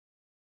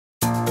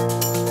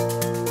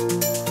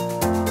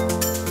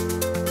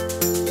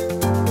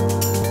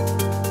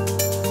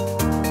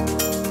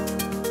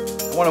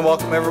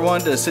welcome everyone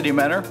to the City of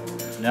Mentor.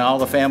 Now all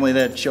the family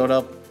that showed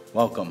up,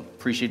 welcome.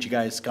 Appreciate you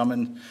guys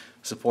coming,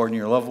 supporting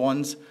your loved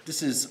ones.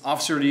 This is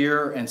Officer of the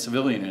Year and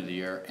Civilian of the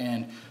Year,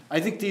 and I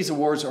think these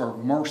awards are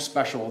more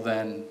special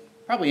than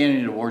probably any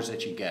of the awards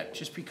that you get,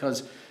 just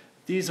because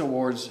these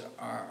awards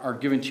are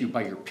given to you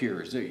by your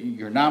peers.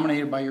 You're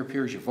nominated by your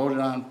peers, you're voted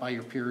on by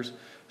your peers,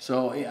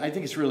 so I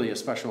think it's really a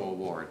special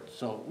award.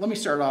 So let me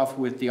start off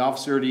with the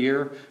Officer of the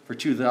Year for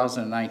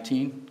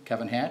 2019,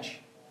 Kevin Hatch.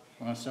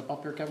 You want to step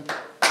up here, Kevin?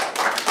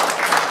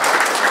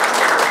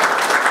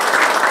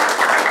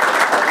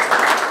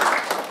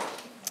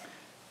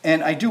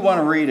 And I do want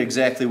to read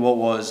exactly what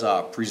was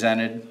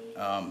presented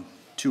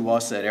to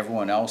us that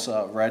everyone else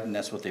read, and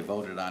that's what they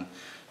voted on.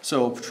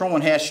 So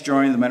Patrolman Hatch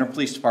joined the Mentor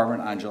Police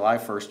Department on July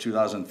 1st,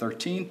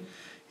 2013.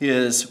 He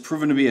has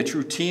proven to be a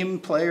true team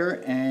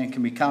player and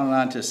can be counted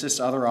on to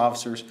assist other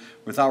officers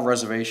without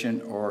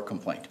reservation or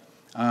complaint.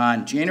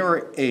 On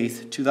January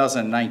 8th,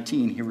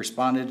 2019, he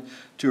responded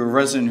to a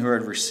resident who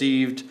had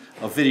received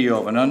a video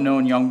of an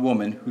unknown young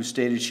woman who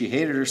stated she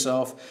hated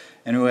herself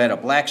and who had a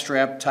black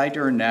strap tied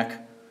to her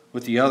neck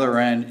with the other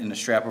end in the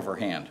strap of her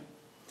hand.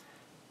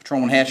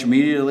 Patrolman Hatch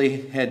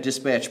immediately had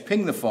dispatch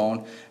ping the phone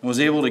and was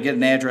able to get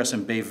an address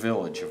in Bay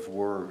Village of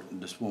where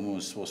this woman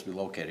was supposed to be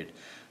located.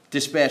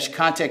 Dispatch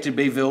contacted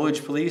Bay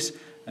Village police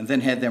and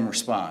then had them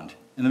respond.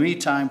 In the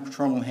meantime,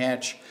 Patrolman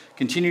Hatch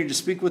continued to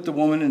speak with the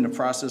woman in the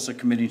process of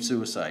committing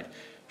suicide.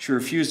 She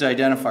refused to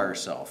identify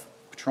herself.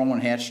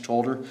 Patrolman Hatch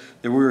told her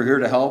that we were here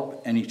to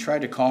help, and he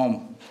tried to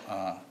calm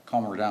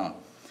her down.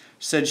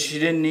 Said she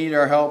didn't need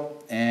our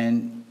help,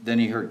 and then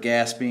he heard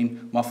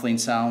gasping, muffling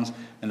sounds,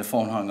 and the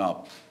phone hung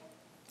up.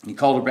 He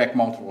called her back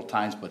multiple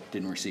times but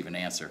didn't receive an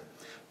answer.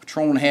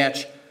 Patrolman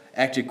Hatch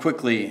acted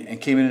quickly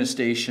and came into the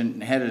station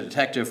and had a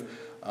detective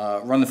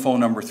run the phone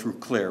number through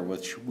Clear,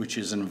 which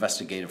is an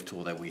investigative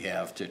tool that we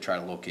have to try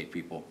to locate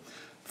people.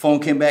 The phone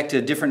came back to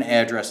a different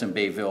address in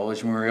Bay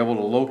Village, and we were able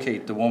to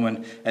locate the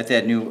woman at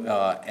that new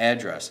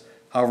address.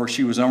 However,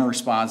 she was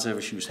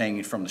unresponsive. She was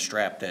hanging from the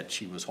strap that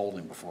she was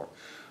holding before.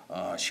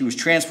 She was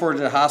transported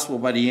to the hospital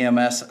by the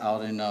EMS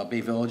out in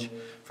Bay Village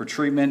for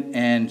treatment,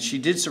 and she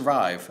did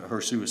survive her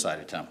suicide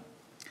attempt.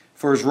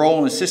 For his role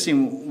in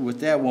assisting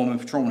with that woman,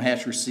 Patrolman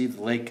Hatch received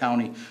the Lake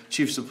County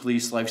Chiefs of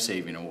Police Life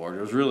Saving Award.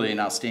 It was really an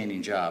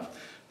outstanding job.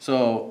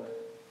 So,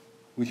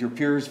 with your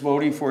peers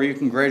voting for you,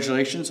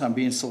 congratulations on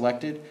being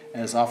selected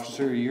as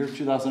Officer of the Year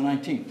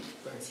 2019.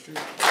 Thanks, Chief.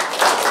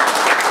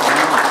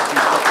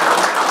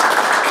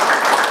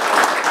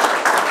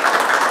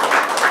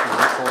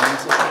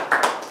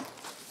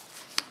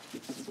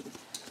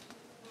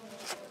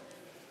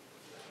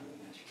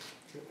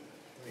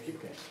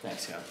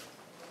 Thanks, Scott.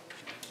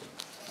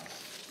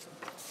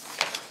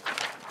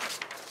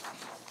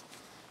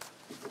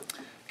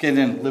 Okay,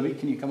 then, Libby,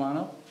 can you come on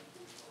up?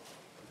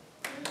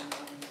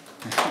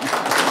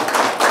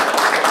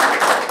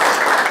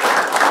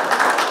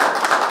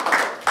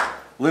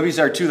 Libby's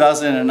our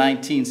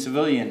 2019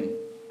 Civilian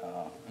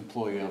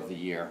Employee of the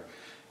Year.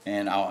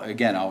 And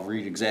I'll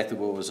read exactly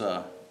what was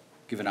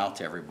given out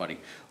to everybody.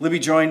 Libby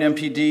joined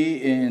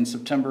MPD in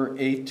September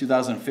 8,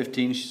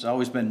 2015. She's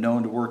always been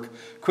known to work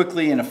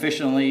quickly and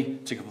efficiently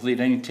to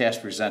complete any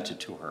task presented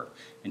to her.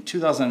 In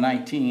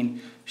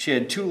 2019, she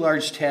had two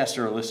large tasks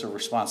on her list of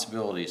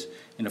responsibilities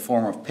in the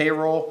form of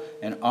payroll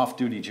and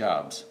off-duty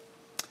jobs.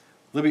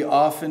 Libby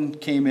often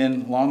came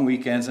in long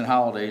weekends and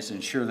holidays to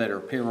ensure that her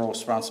payroll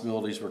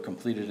responsibilities were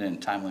completed in a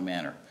timely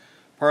manner.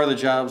 Part of the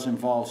jobs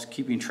involves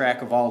keeping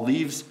track of all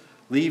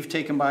leave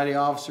taken by the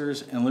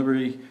officers, and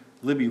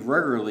Libby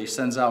regularly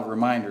sends out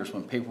reminders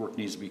when paperwork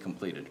needs to be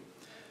completed.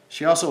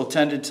 She also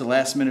attended to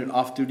last-minute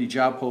off-duty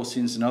job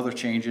postings and other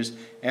changes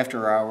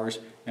after hours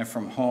and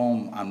from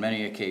home on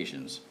many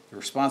occasions. The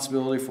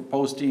responsibility for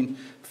posting,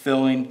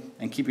 filling,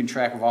 and keeping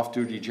track of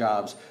off-duty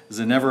jobs is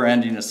a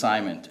never-ending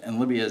assignment,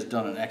 and Libby has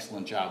done an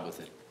excellent job with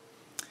it.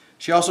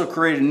 She also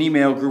created an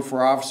email group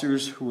for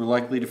officers who were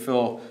likely to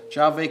fill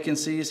job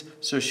vacancies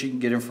so she can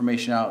get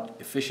information out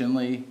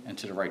efficiently and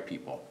to the right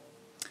people.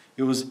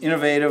 It was an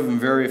innovative and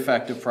very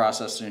effective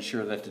process to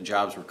ensure that the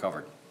jobs were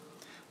covered.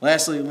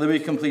 Lastly, Libby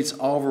completes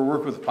all of her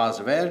work with a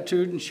positive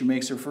attitude, and she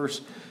makes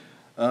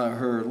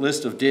her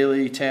list of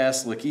daily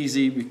tasks look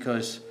easy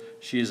because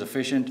she is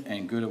efficient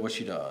and good at what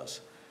she does.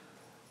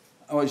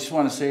 I just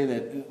want to say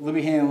that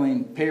Libby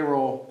handling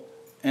payroll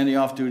and the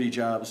off-duty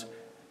jobs,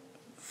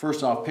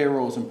 first off,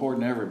 payroll is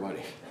important to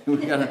everybody. We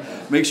got to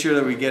make sure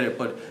that we get it,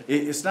 but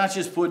it's not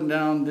just putting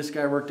down this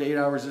guy worked 8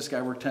 hours, this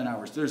guy worked 10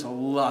 hours. There's a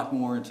lot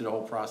more into the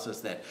whole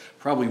process that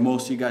probably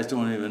most of you guys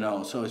don't even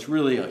know. So it's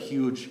really a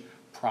huge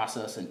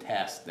process and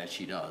task that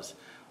she does.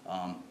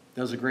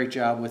 Does a great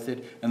job with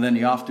it, and then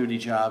the off-duty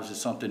jobs is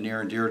something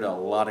near and dear to a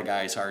lot of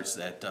guys' hearts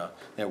that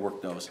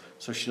work those.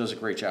 So she does a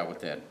great job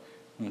with that.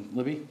 And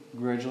Libby,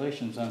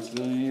 congratulations on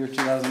Civilian Year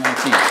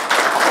 2019.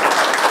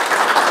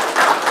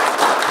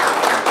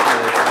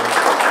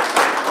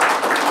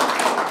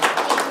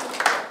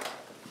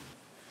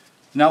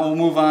 Now we'll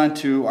move on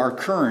to our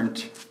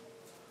current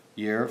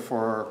year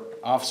for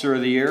Officer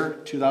of the Year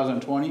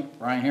 2020,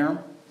 Brian Harem.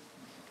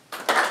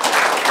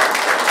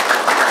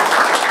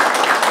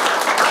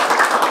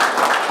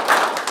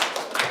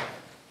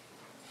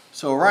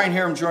 So Ryan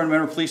Hiram joined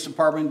Monroe Police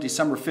Department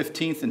December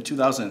 15th in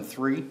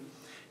 2003.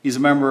 He's a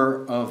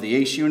member of the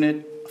ACE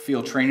unit, a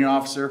field training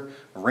officer,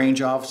 a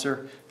range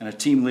officer, and a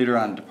team leader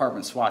on the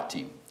department SWAT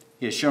team.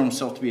 He has shown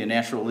himself to be a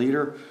natural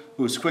leader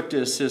who is quick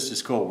to assist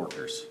his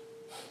coworkers.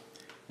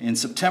 In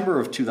September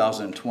of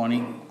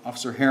 2020,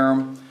 Officer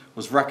Hiram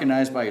was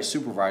recognized by his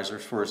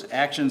supervisors for his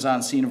actions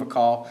on scene of a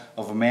call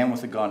of a man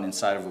with a gun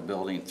inside of a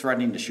building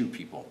threatening to shoot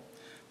people.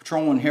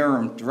 Patrolman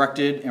Hiram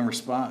directed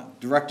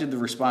the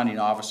responding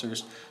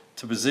officers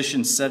to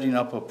position setting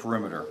up a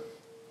perimeter.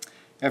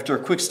 After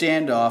a quick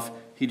standoff,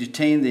 he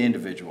detained the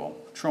individual.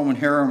 Patrolman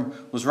Hiram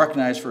was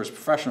recognized for his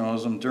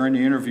professionalism during the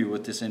interview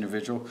with this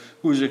individual,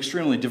 who was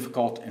extremely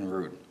difficult and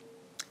rude.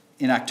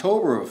 In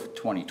October of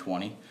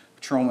 2020,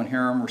 Patrolman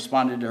Hiram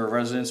responded to a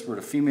residence where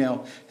the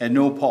female had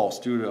no pulse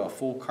due to a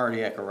full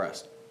cardiac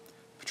arrest.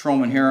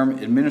 Patrolman Hiram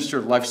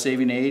administered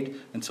life-saving aid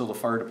until the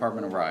fire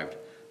department arrived.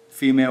 The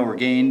female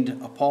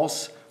regained a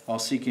pulse while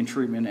seeking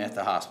treatment at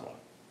the hospital.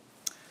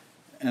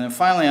 And then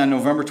finally, on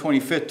November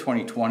 25th,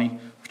 2020,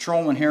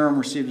 Patrolman Hiram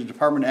received a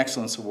Department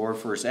Excellence Award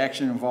for his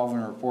action involving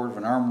a report of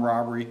an armed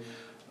robbery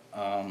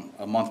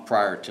a month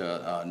prior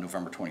to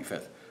November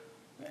 25th.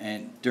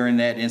 And during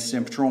that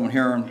incident, Patrolman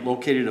Hiram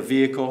located a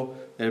vehicle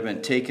that had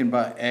been taken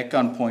at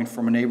gunpoint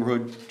from a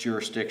neighborhood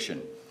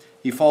jurisdiction.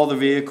 He followed the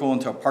vehicle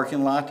into a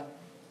parking lot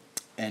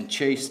and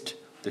chased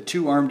the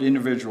two armed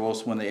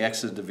individuals when they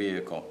exited the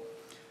vehicle.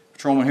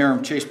 Patrolman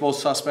Hiram chased both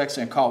suspects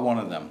and caught one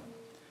of them.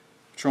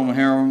 Patrolman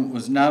Hiram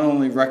was not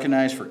only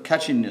recognized for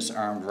catching this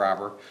armed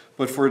robber,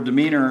 but for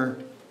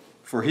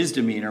his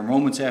demeanor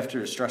moments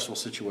after a stressful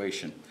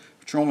situation.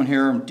 Patrolman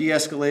Hiram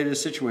de-escalated the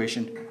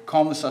situation,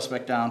 calmed the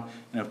suspect down,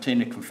 and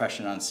obtained a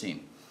confession on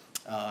scene.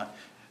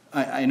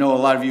 I know a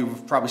lot of you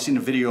have probably seen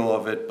a video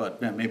of it,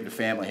 but maybe the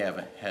family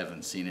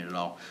haven't seen it at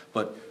all.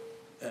 But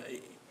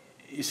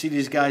you see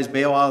these guys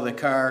bail out of the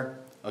car,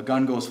 a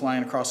gun goes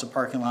flying across the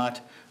parking lot,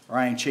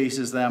 Ryan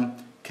chases them,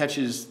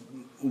 catches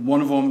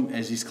one of them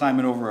as he's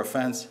climbing over a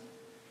fence,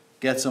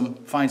 gets him,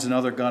 finds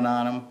another gun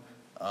on him,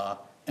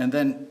 and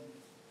then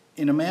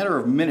in a matter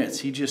of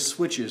minutes, he just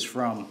switches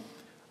from,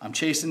 I'm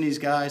chasing these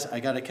guys, I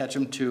got to catch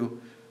them, to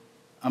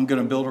I'm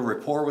going to build a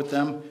rapport with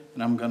them,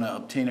 and I'm going to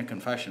obtain a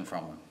confession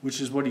from them,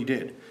 which is what he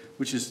did,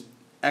 which is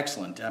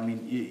excellent. I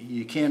mean,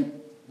 you can't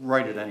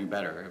write it any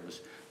better. It was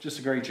just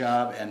a great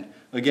job, and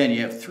again, you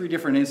have 3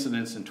 different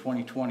incidents in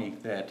 2020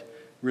 that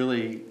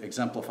really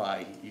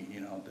exemplify,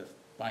 the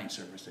fine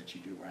service that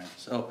you do, Ryan.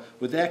 So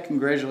with that,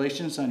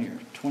 congratulations on your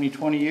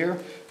 2020 year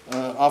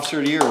Officer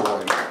of the Year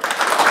Award.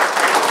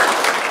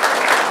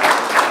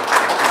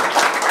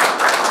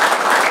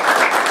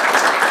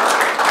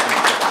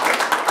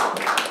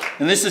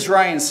 And this is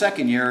Ryan's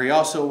second year. He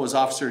also was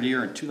Officer of the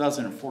Year in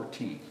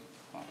 2014.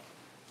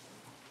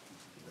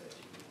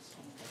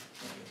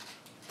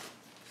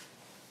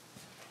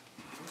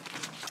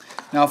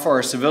 Now for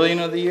our Civilian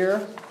of the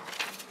Year,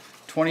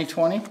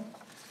 2020,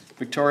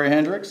 Victoria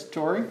Hendricks.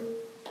 Tori.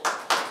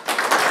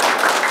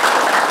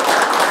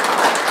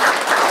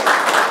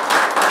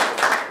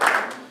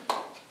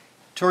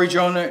 Tori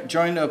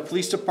joined the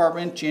police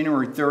department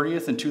January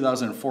 30th in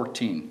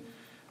 2014.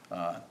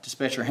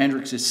 Dispatcher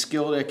Hendricks is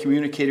skilled at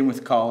communicating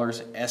with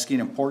callers,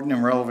 asking important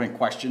and relevant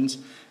questions,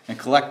 and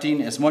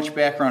collecting as much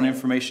background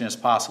information as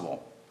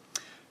possible.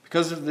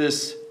 Because of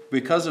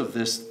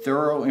this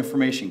thorough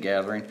information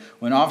gathering,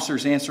 when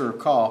officers answer a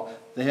call,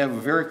 they have a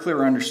very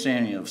clear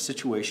understanding of the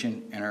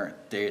situation and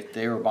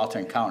they are about to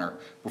encounter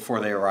before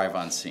they arrive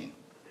on scene.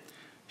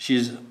 She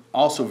is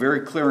also very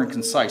clear and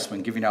concise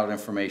when giving out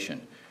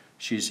information.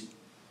 She's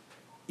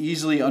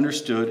easily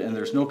understood, and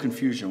there's no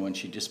confusion when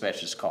she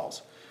dispatches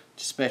calls.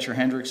 Dispatcher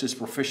Hendricks is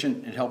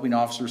proficient at helping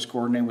officers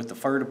coordinate with the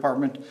fire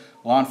department,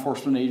 law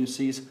enforcement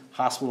agencies,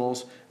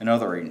 hospitals, and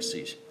other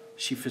agencies.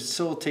 She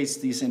facilitates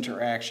these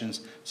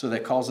interactions so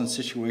that calls and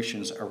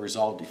situations are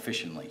resolved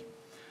efficiently.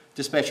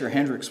 Dispatcher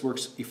Hendricks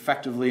works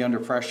effectively under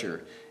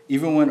pressure.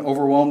 Even when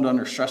overwhelmed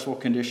under stressful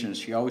conditions,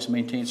 she always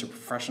maintains her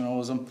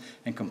professionalism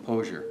and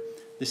composure.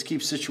 This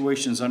keeps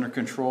situations under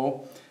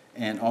control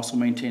and also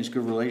maintains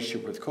good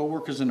relationship with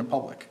coworkers and the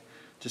public.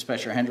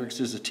 Dispatcher Hendricks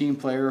is a team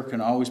player who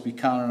can always be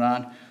counted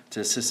on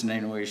to assist in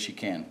any way she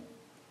can.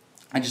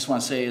 I just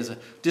want to say, as a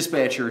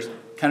dispatcher, it's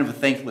kind of a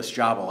thankless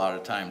job a lot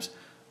of times.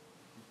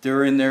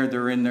 They're in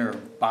their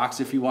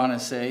box, if you want to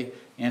say,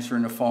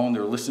 answering the phone,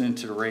 they're listening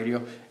to the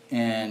radio,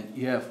 and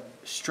you have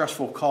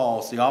stressful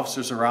calls. The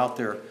officers are out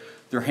there,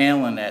 they're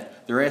handling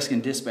that. They're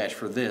asking dispatch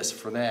for this,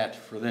 for that,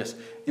 for this.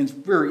 And it's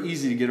very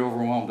easy to get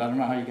overwhelmed. I don't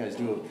know how you guys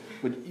do it,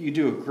 but you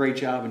do a great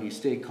job and you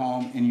stay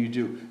calm, and you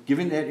do.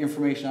 Giving that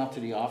information out to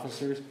the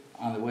officers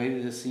on the way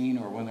to the scene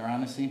or when they're on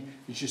the scene,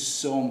 it's just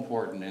so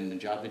important, and the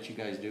job that you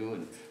guys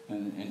do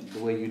and the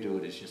way you do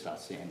it is just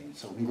outstanding.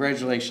 So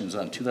congratulations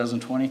on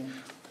 2020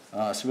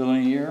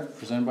 Civilian Year,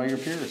 presented by your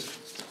peers.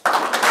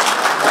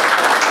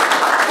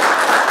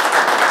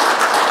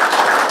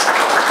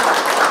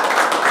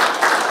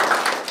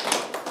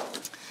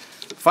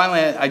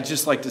 Finally, I'd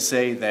just like to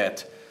say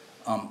that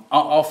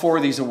all 4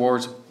 of these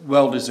awards,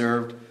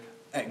 well-deserved,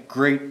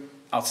 great,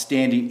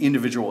 outstanding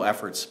individual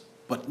efforts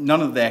but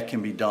none of that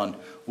can be done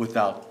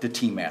without the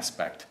team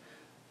aspect.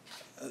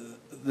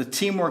 The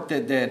teamwork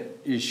that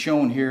is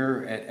shown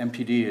here at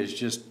MPD is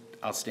just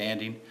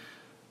outstanding.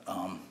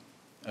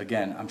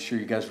 Again, I'm sure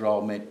you guys would all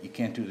admit you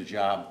can't do the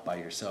job by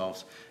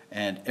yourselves,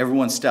 and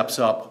everyone steps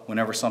up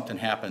whenever something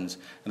happens,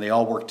 and they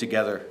all work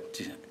together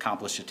to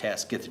accomplish a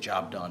task, get the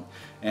job done.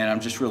 And I'm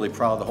just really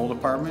proud of the whole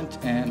department,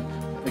 and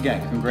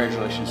again,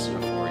 congratulations to the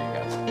 4 of you.